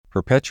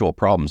Perpetual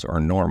problems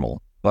are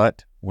normal,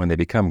 but when they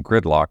become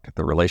gridlocked,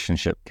 the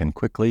relationship can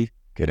quickly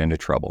get into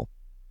trouble.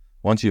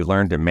 Once you've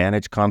learned to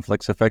manage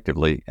conflicts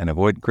effectively and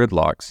avoid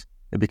gridlocks,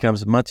 it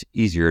becomes much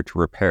easier to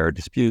repair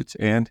disputes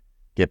and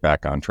get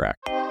back on track.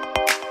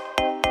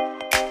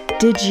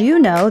 Did you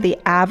know the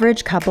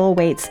average couple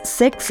waits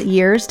 6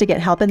 years to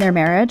get help in their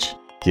marriage?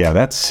 Yeah,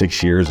 that's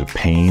 6 years of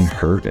pain,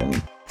 hurt,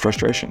 and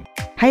frustration.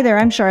 Hi there,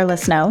 I'm Charla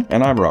Snow.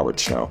 And I'm Robert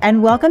Snow.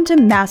 And welcome to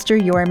Master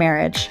Your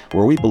Marriage,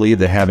 where we believe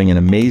that having an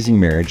amazing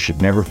marriage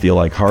should never feel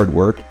like hard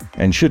work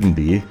and shouldn't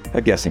be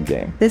a guessing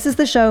game. This is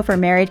the show for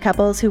married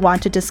couples who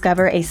want to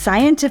discover a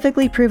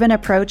scientifically proven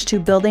approach to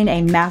building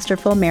a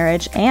masterful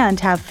marriage and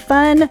have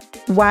fun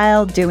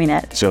while doing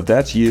it. So if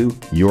that's you,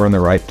 you're in the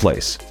right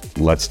place.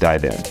 Let's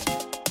dive in.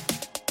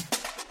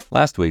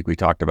 Last week, we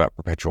talked about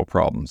perpetual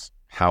problems,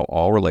 how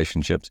all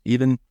relationships,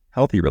 even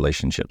healthy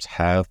relationships,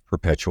 have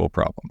perpetual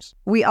problems.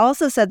 We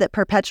also said that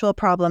perpetual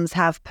problems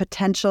have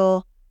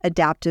potential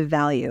adaptive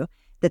value,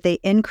 that they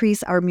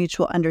increase our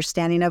mutual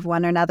understanding of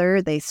one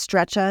another, they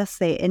stretch us,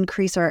 they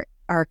increase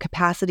our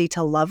capacity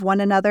to love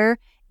one another,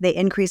 they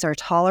increase our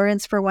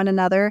tolerance for one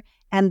another,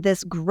 and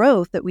this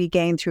growth that we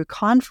gain through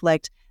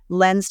conflict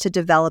lends to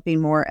developing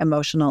more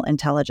emotional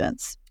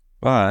intelligence.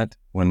 But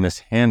when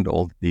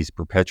mishandled, these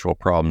perpetual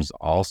problems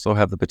also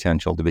have the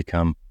potential to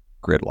become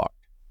gridlocked.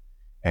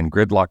 And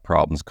gridlock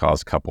problems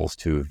cause couples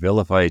to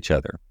vilify each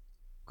other.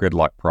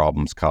 Gridlock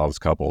problems cause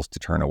couples to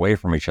turn away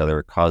from each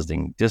other,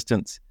 causing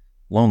distance,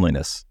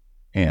 loneliness,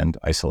 and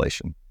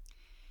isolation.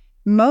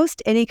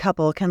 Most any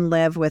couple can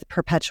live with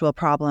perpetual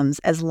problems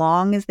as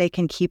long as they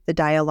can keep the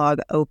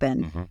dialogue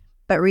open. Mm-hmm.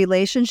 But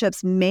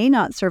relationships may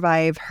not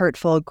survive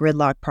hurtful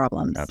gridlock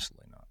problems.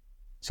 Absolutely not.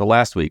 So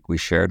last week, we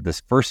shared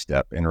this first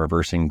step in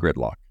reversing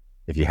gridlock.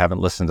 If you haven't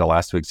listened to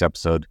last week's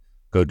episode,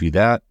 go do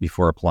that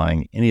before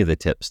applying any of the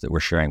tips that we're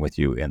sharing with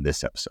you in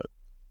this episode.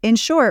 In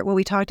short, what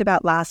we talked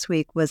about last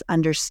week was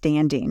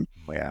understanding.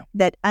 Yeah.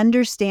 That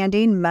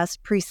understanding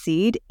must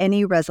precede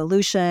any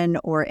resolution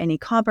or any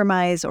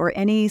compromise or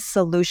any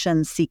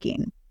solution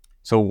seeking.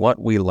 So what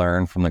we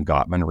learned from the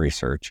Gottman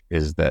research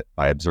is that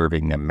by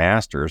observing the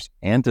masters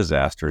and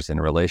disasters in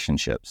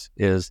relationships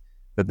is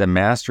that the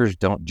masters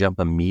don't jump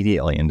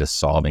immediately into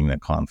solving the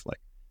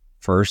conflict.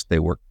 First, they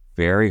work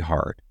very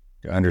hard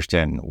to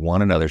understand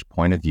one another's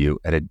point of view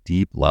at a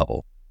deep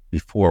level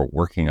before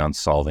working on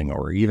solving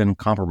or even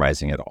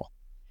compromising at all.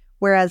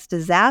 Whereas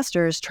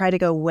disasters try to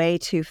go way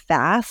too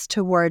fast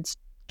towards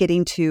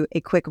getting to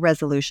a quick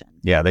resolution.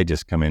 Yeah, they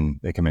come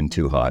in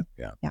too hot.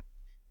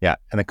 Yeah.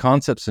 And the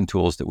concepts and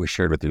tools that we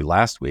shared with you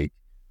last week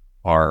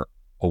are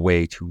a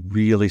way to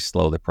really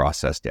slow the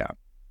process down.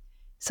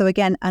 So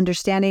again,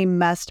 understanding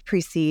must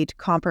precede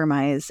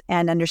compromise,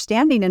 and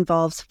understanding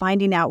involves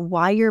finding out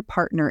why your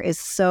partner is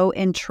so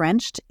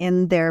entrenched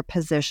in their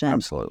position.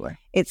 Absolutely.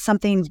 It's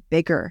something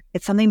bigger.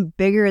 It's something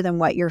bigger than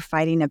what you're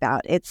fighting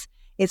about. It's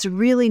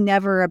really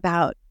never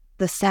about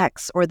the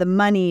sex or the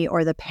money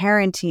or the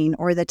parenting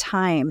or the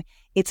time.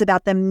 It's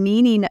about the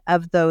meaning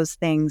of those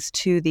things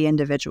to the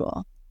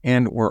individual.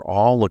 And we're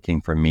all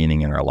looking for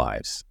meaning in our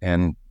lives.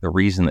 And the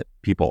reason that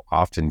people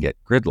often get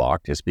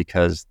gridlocked is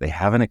because they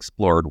haven't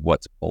explored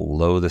what's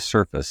below the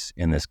surface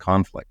in this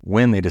conflict.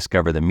 When they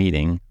discover the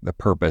meaning, the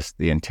purpose,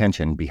 the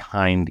intention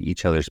behind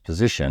each other's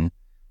position,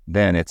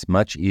 then it's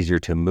much easier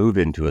to move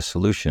into a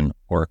solution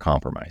or a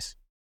compromise.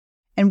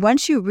 And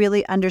once you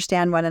really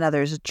understand one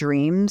another's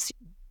dreams,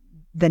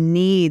 the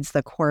needs,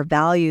 the core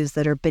values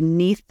that are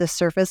beneath the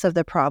surface of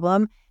the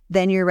problem,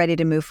 then you're ready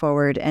to move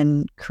forward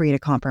and create a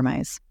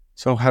compromise.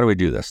 So how do we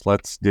do this?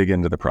 Let's dig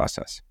into the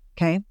process.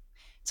 Okay.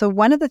 So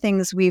one of the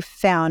things we've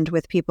found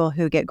with people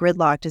who get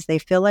gridlocked is they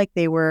feel like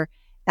they were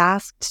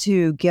asked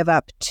to give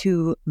up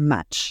too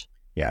much.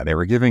 Yeah, they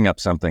were giving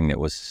up something that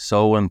was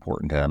so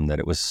important to them that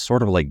it was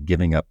sort of like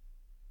giving up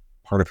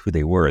part of who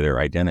they were, their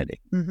identity.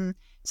 Mm-hmm.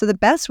 So the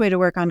best way to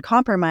work on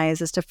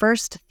compromise is to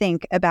first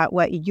think about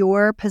what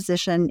your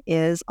position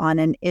is on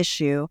an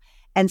issue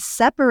and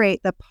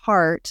separate the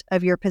part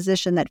of your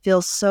position that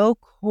feels so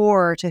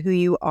core to who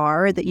you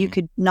are that you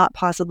could not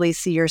possibly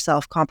see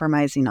yourself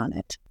compromising on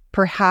it.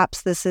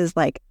 Perhaps this is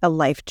like a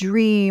life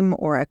dream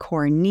or a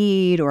core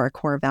need or a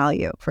core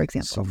value, for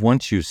example. So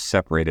once you've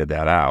separated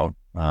that out,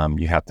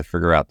 you have to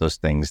figure out those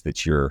things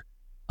that you're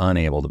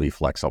unable to be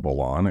flexible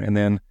on, and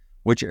then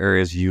which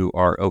areas you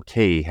are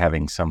okay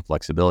having some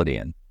flexibility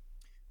in.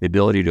 The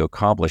ability to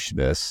accomplish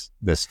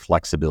this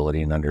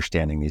flexibility and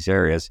understanding these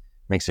areas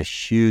makes a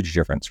huge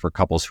difference for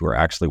couples who are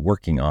actually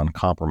working on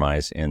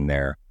compromise in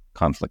their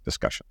conflict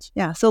discussions.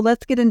 Yeah, so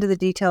let's get into the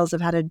details of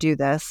how to do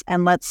this,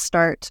 and let's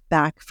start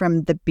back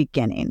from the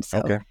beginning.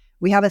 So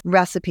we have a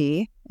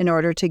recipe in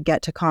order to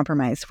get to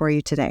compromise for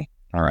you today.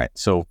 All right,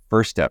 so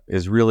first step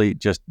is really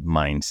just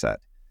mindset.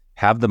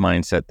 Have the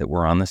mindset that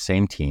we're on the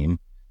same team,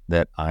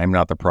 that I'm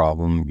not the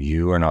problem,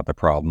 you are not the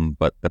problem,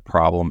 but the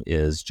problem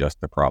is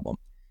just the problem.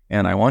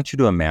 And I want you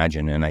to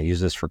imagine, and I use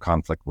this for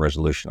conflict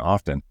resolution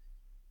often,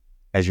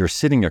 as you're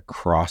sitting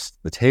across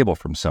the table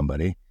from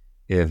somebody,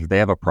 if they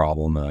have a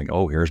problem, like,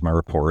 oh, here's my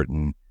report,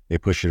 and They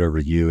push it over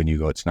to you and you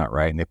go, it's not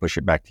right. And they push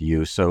it back to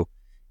you. So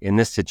in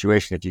this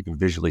situation, if you can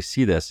visually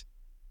see this,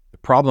 the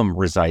problem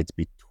resides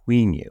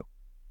between you.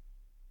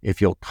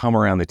 If you'll come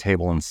around the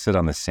table and sit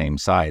on the same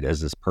side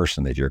as this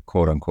person that you're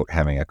quote unquote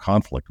having a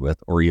conflict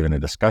with or even a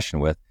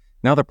discussion with,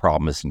 now the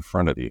problem is in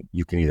front of you.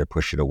 You can either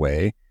push it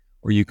away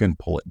or you can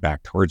pull it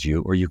back towards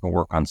you, or you can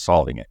work on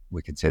solving it.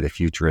 We could say the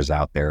future is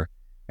out there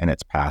and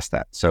it's past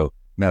that. So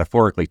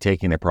metaphorically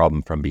taking the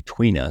problem from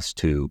between us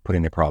to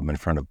putting the problem in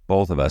front of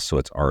both of us so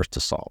it's ours to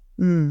solve.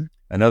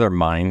 Another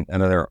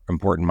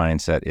important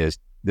mindset is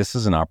this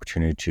is an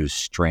opportunity to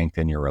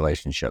strengthen your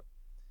relationship.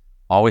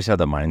 Always have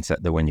the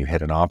mindset that when you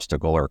hit an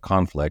obstacle or a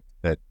conflict,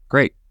 that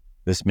great,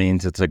 this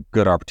means it's a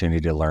good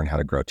opportunity to learn how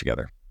to grow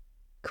together.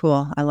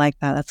 Cool. I like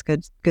that. That's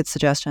good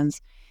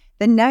suggestions.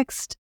 The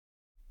next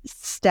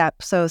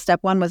step, so step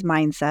 1 was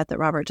mindset that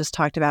Robert just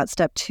talked about.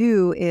 Step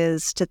 2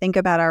 is to think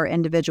about our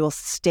individual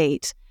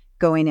state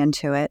going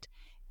into it.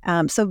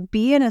 So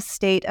be in a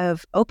state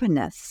of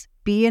openness.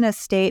 Be in a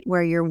state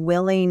where you're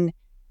willing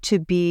to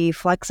be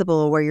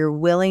flexible, where you're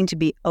willing to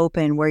be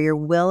open, where you're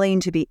willing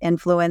to be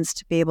influenced,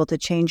 to be able to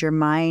change your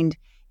mind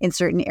in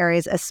certain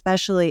areas,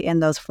 especially in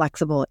those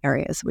flexible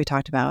areas we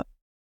talked about.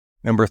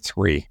 Number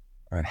 3,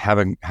 right, have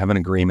an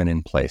agreement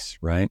in place,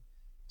 right?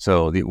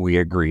 So we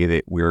agree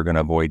that we're going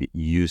to avoid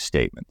use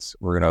statements.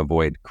 We're going to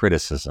avoid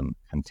criticism,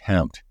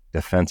 contempt,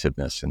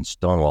 defensiveness, and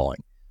stonewalling.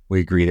 We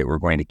agree that we're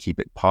going to keep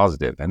it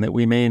positive and that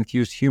we may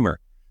infuse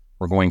humor.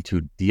 We're going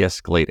to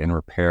de-escalate and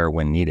repair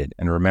when needed.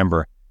 And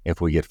remember,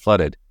 if we get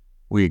flooded,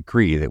 we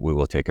agree that we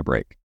will take a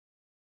break.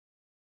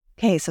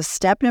 Okay, so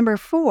step number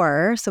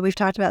 4, so we've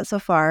talked about so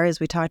far is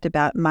we talked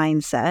about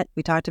mindset,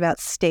 we talked about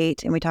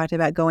state, and we talked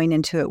about going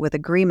into it with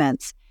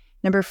agreements.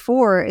 Number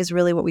 4 is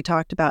really what we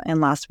talked about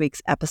in last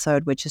week's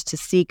episode, which is to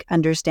seek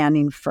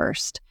understanding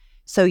first.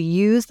 So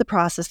use the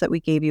process that we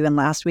gave you in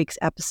last week's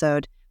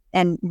episode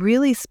and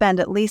really spend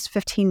at least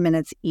 15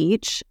 minutes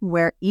each,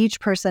 where each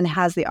person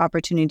has the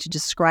opportunity to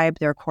describe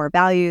their core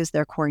values,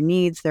 their core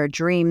needs, their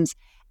dreams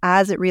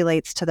as it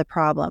relates to the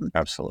problem.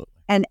 Absolutely.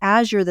 And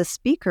as you're the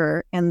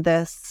speaker in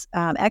this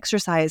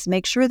exercise,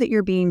 make sure that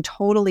you're being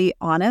totally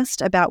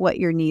honest about what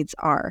your needs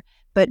are.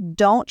 But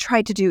don't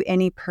try to do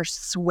any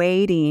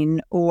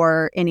persuading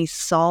or any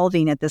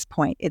solving at this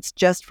point. It's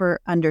just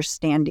for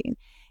understanding.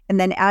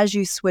 And then as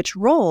you switch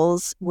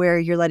roles, where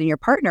you're letting your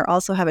partner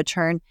also have a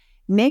turn,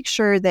 make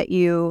sure that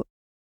you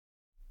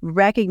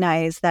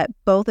recognize that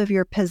both of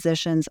your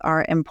positions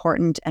are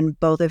important and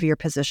both of your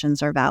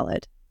positions are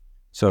valid.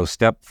 So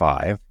step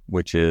 5,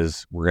 which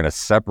is we're going to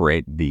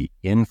separate the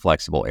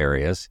inflexible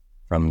areas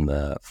from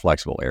the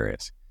flexible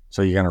areas.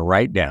 So you're going to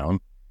write down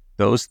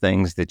those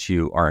things that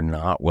you are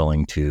not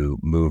willing to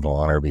move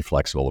on or be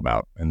flexible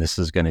about. And this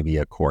is going to be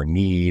a core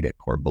need, a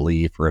core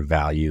belief, or a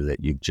value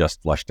that you've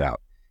just fleshed out.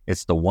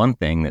 It's the one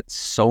thing that's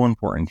so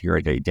important to your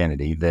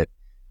identity that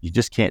you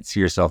just can't see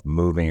yourself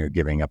moving or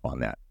giving up on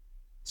that.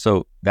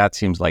 So that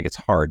seems like it's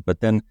hard.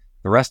 But then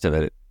the rest of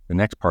it, the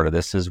next part of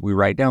this is we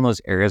write down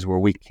those areas where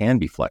we can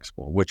be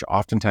flexible, which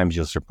oftentimes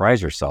you'll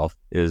surprise yourself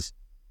is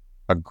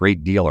a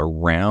great deal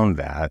around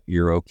that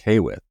you're okay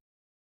with.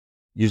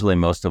 Usually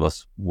most of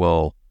us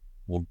will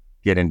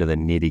get into the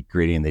nitty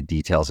gritty and the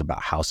details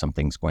about how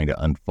something's going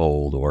to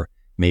unfold, or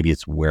maybe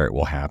it's where it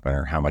will happen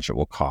or how much it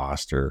will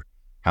cost or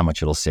how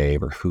much it'll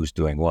save or who's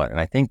doing what. And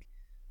I think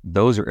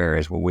those are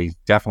areas where we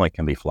definitely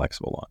can be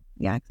flexible on.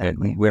 Yeah,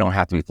 exactly. And we don't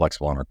have to be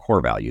flexible on our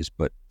core values,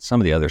 but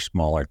some of the other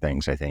smaller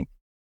things I think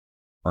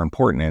are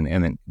important.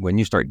 And then when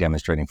you start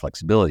demonstrating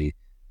flexibility,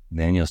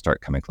 then you'll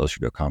start coming closer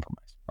to a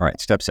compromise. All right,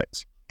 step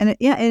 6.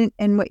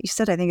 And what you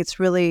said, I think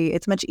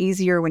it's much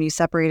easier when you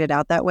separate it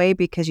out that way,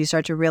 because you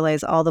start to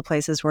realize all the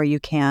places where you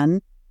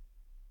can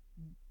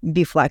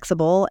be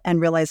flexible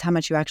and realize how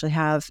much you actually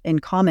have in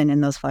common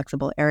in those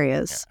flexible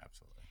areas. Yeah,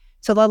 absolutely.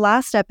 So the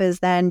last step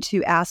is then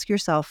to ask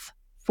yourself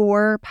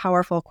 4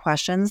 powerful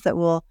questions that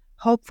will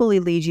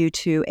hopefully lead you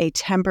to a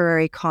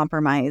temporary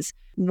compromise,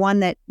 one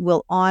that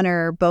will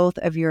honor both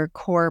of your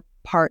core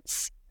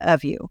parts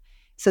of you.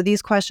 So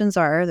these questions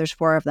are, there's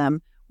 4 of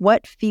them.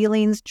 What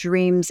feelings,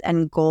 dreams,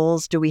 and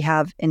goals do we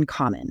have in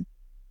common?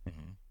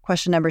 Mm-hmm.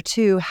 Question number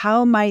 2,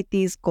 how might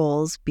these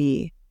goals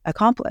be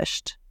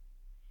accomplished?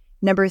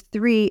 Number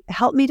 3,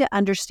 help me to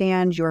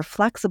understand your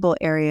flexible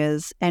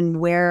areas and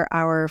where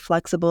our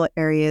flexible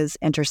areas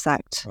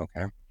intersect.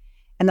 Okay.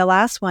 And the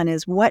last one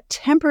is, what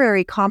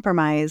temporary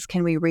compromise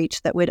can we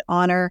reach that would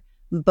honor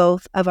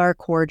both of our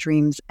core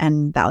dreams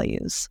and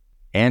values?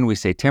 And we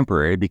say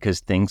temporary because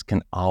things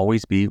can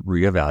always be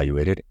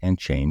reevaluated and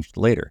changed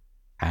later.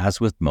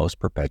 As with most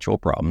perpetual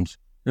problems,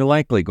 you're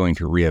likely going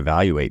to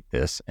reevaluate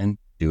this and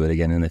do it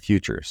again in the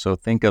future. So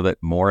think of it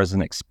more as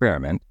an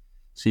experiment,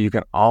 so you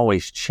can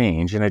always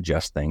change and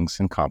adjust things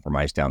and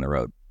compromise down the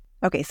road.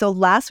 Okay, so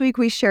last week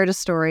we shared a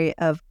story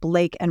of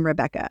Blake and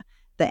Rebecca,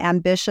 the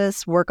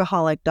ambitious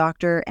workaholic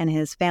doctor and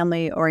his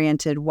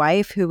family-oriented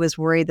wife who was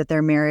worried that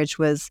their marriage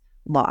was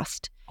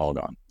lost. All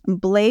gone.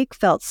 Blake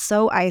felt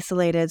so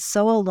isolated,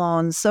 so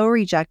alone, so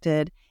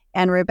rejected,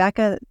 And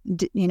Rebecca,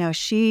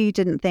 she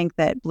didn't think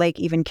that Blake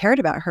even cared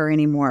about her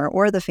anymore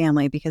or the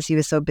family because he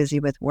was so busy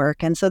with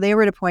work. And so they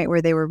were at a point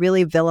where they were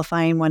really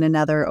vilifying one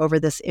another over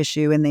this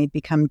issue, and they'd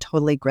become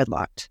totally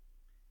gridlocked.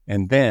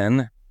 And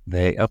then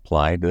they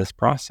applied this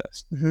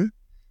process. Mm-hmm.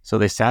 So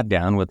they sat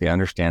down with the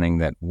understanding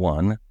that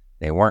 1,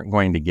 they weren't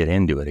going to get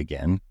into it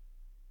again.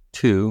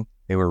 2,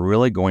 they were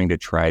really going to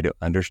try to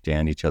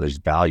understand each other's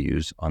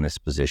values on this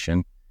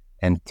position.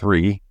 And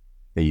 3,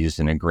 they used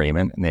an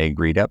agreement and they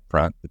agreed up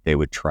front that they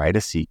would try to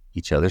see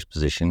each other's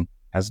position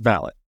as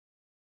valid.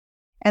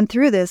 And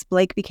through this,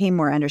 Blake became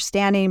more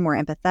understanding, more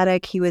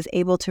empathetic. He was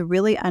able to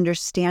really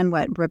understand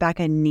what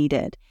Rebecca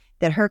needed,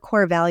 that her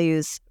core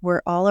values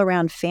were all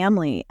around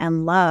family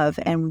and love.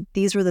 And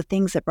these were the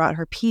things that brought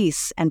her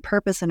peace and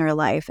purpose in her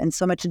life and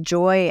so much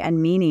joy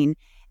and meaning.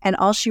 And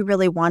all she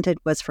really wanted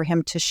was for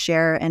him to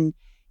share and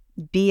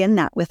be in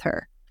that with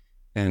her.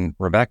 And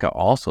Rebecca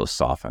also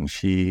softened.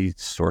 She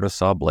sort of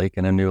saw Blake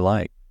in a new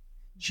light.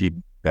 She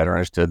better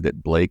understood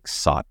that Blake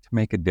sought to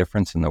make a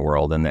difference in the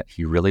world and that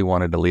he really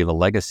wanted to leave a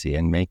legacy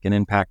and make an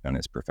impact on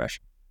his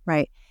profession.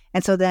 Right.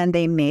 And so then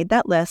they made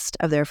that list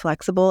of their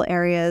flexible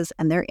areas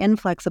and their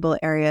inflexible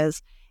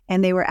areas.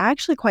 And they were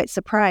actually quite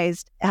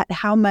surprised at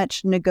how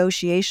much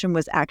negotiation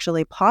was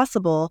actually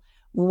possible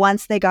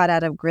once they got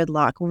out of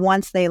gridlock,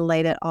 once they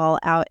laid it all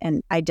out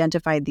and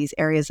identified these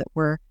areas that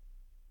were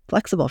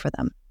flexible for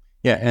them.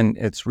 Yeah, and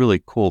it's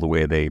really cool the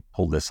way they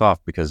pulled this off,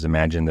 because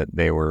imagine that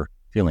they were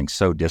feeling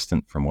so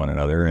distant from one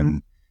another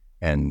and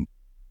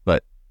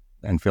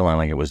feeling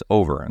like it was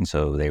over. And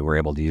so they were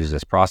able to use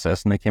this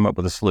process and they came up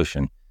with a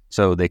solution.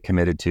 So they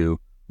committed to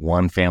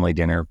 1 family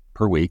dinner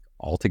per week,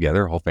 all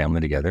together, whole family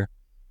together,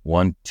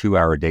 1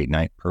 2-hour date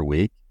night per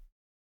week,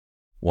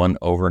 1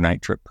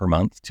 overnight trip per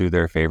month to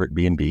their favorite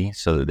B&B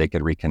so that they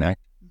could reconnect.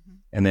 Mm-hmm.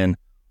 And then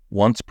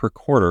once per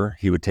quarter,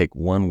 he would take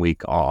 1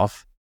 week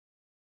off,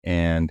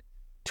 and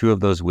 2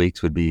 of those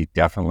weeks would be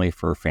definitely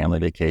for family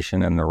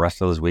vacation, and the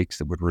rest of those weeks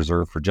that would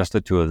reserve for just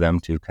the 2 of them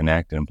to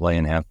connect and play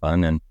and have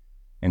fun and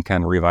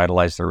kind of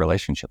revitalize their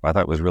relationship. I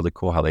thought it was really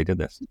cool how they did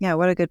this. Yeah,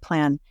 what a good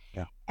plan.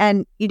 Yeah.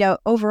 And,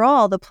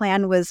 overall, the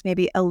plan was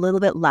maybe a little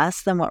bit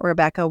less than what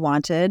Rebecca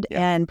wanted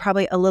and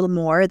probably a little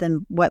more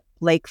than what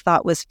Blake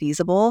thought was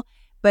feasible,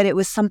 but it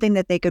was something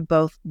that they could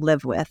both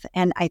live with.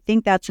 And I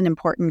think that's an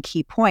important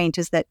key point,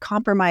 is that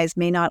compromise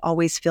may not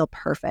always feel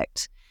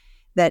perfect,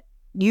 that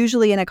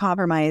usually in a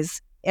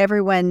compromise,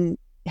 everyone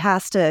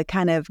has to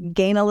kind of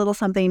gain a little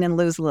something and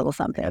lose a little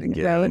something. And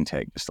give and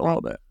take just a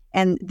little bit.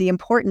 And the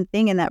important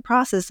thing in that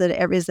process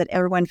is that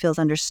everyone feels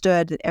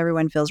understood, that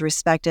everyone feels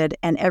respected,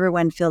 and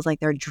everyone feels like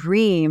their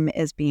dream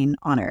is being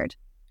honored.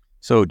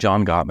 So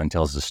John Gottman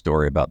tells a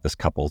story about this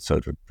couple. So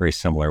it's very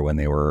similar when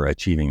they were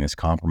achieving this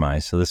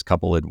compromise. So this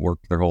couple had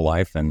worked their whole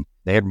life and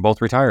they had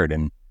both retired,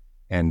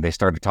 and they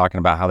started talking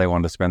about how they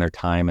wanted to spend their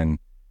time.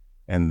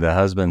 And the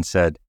husband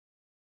said,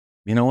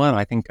 you know what,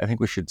 I think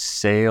we should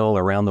sail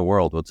around the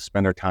world. We'll just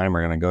spend our time.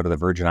 We're going to go to the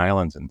Virgin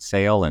Islands and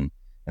sail. And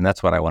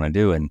that's what I want to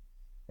do.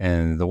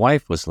 And the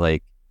wife was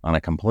like on a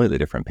completely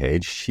different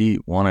page. She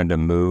wanted to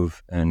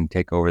move and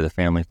take over the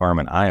family farm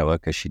in Iowa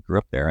because she grew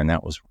up there. And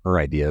that was her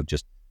idea of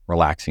just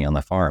relaxing on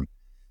the farm.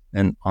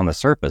 And on the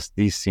surface,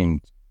 these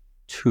seemed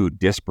 2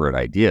 disparate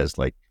ideas.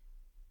 Like,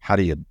 how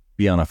do you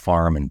be on a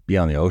farm and be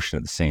on the ocean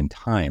at the same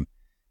time?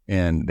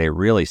 And they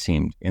really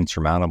seemed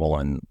insurmountable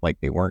and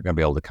like they weren't going to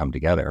be able to come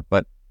together.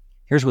 But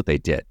here's what they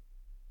did.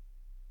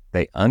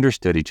 They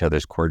understood each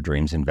other's core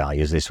dreams and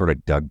values. They sort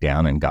of dug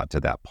down and got to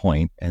that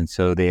point. And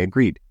so they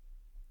agreed.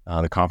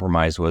 The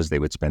compromise was they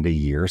would spend a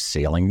year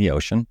sailing the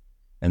ocean.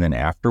 And then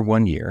after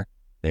 1 year,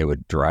 they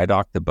would dry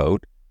dock the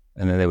boat.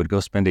 And then they would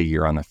go spend a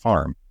year on the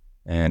farm.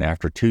 And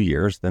after 2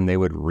 years, then they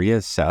would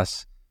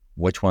reassess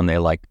which one they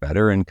liked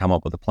better and come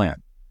up with a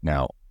plan.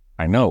 Now,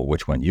 I know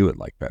which one you would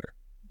like better.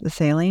 The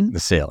sailing?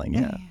 The sailing,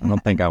 yeah. I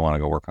don't think I want to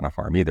go work on a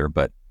farm either,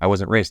 but I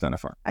wasn't raised on a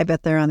farm. I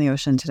bet they're on the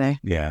ocean today.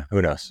 Yeah,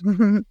 who knows?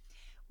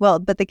 Well,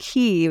 but the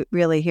key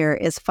really here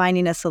is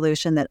finding a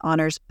solution that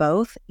honors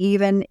both,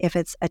 even if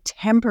it's a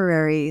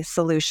temporary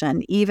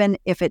solution, even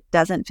if it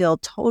doesn't feel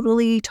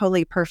totally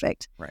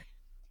perfect. Right.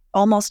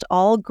 Almost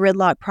all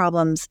gridlock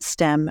problems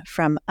stem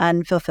from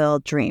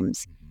unfulfilled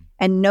dreams. Mm-hmm.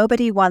 And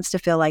nobody wants to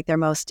feel like their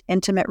most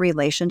intimate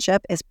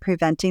relationship is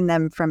preventing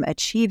them from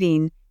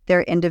achieving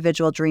their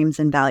individual dreams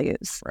and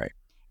values. Right.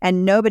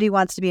 And nobody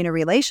wants to be in a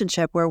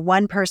relationship where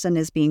one person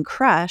is being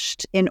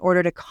crushed in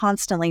order to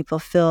constantly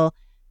fulfill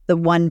the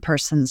one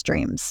person's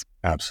dreams.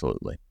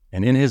 Absolutely.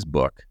 And in his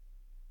book,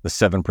 The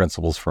 7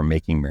 Principles for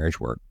Making Marriage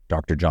Work,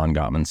 Dr. John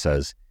Gottman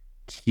says,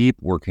 keep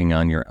working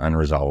on your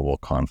unresolvable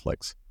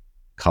conflicts.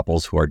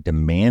 Couples who are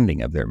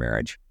demanding of their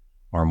marriage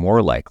are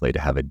more likely to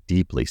have a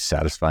deeply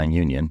satisfying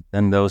union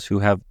than those who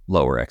have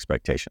lower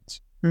expectations.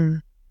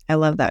 I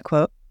love that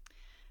quote.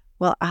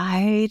 Well,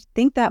 I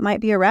think that might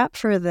be a wrap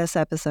for this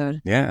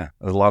episode. Yeah,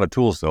 there's a lot of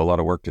tools, though, a lot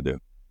of work to do.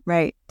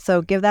 Right.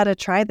 So give that a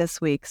try this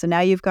week. So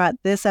now you've got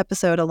this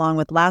episode along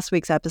with last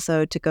week's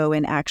episode to go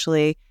and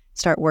actually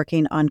start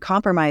working on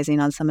compromising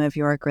on some of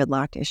your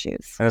gridlock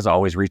issues. And as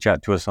always, reach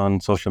out to us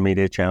on social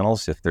media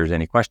channels if there's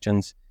any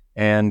questions.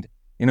 And,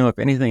 if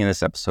anything in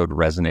this episode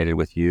resonated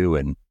with you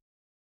and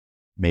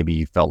maybe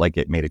you felt like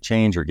it made a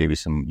change or gave you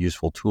some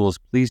useful tools,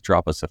 please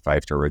drop us a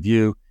 5-star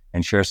review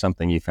and share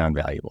something you found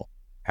valuable.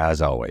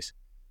 As always,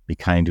 be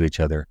kind to each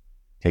other,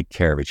 take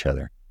care of each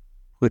other,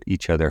 put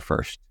each other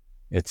first.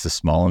 It's the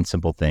small and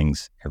simple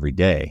things every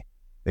day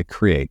that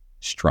create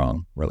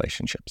strong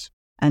relationships.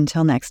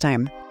 Until next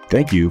time.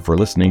 Thank you for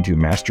listening to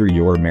Master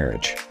Your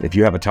Marriage. If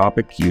you have a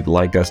topic you'd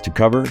like us to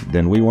cover,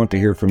 then we want to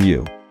hear from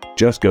you.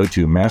 Just go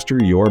to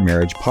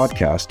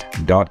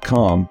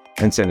masteryourmarriagepodcast.com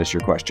and send us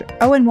your question.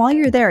 Oh, and while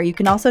you're there, you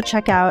can also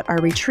check out our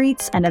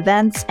retreats and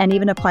events and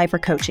even apply for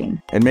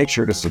coaching. And make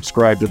sure to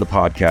subscribe to the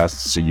podcast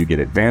so you get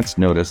advance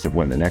notice of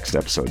when the next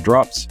episode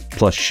drops,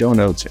 plus show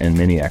notes and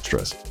many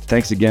extras.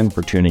 Thanks again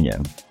for tuning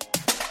in.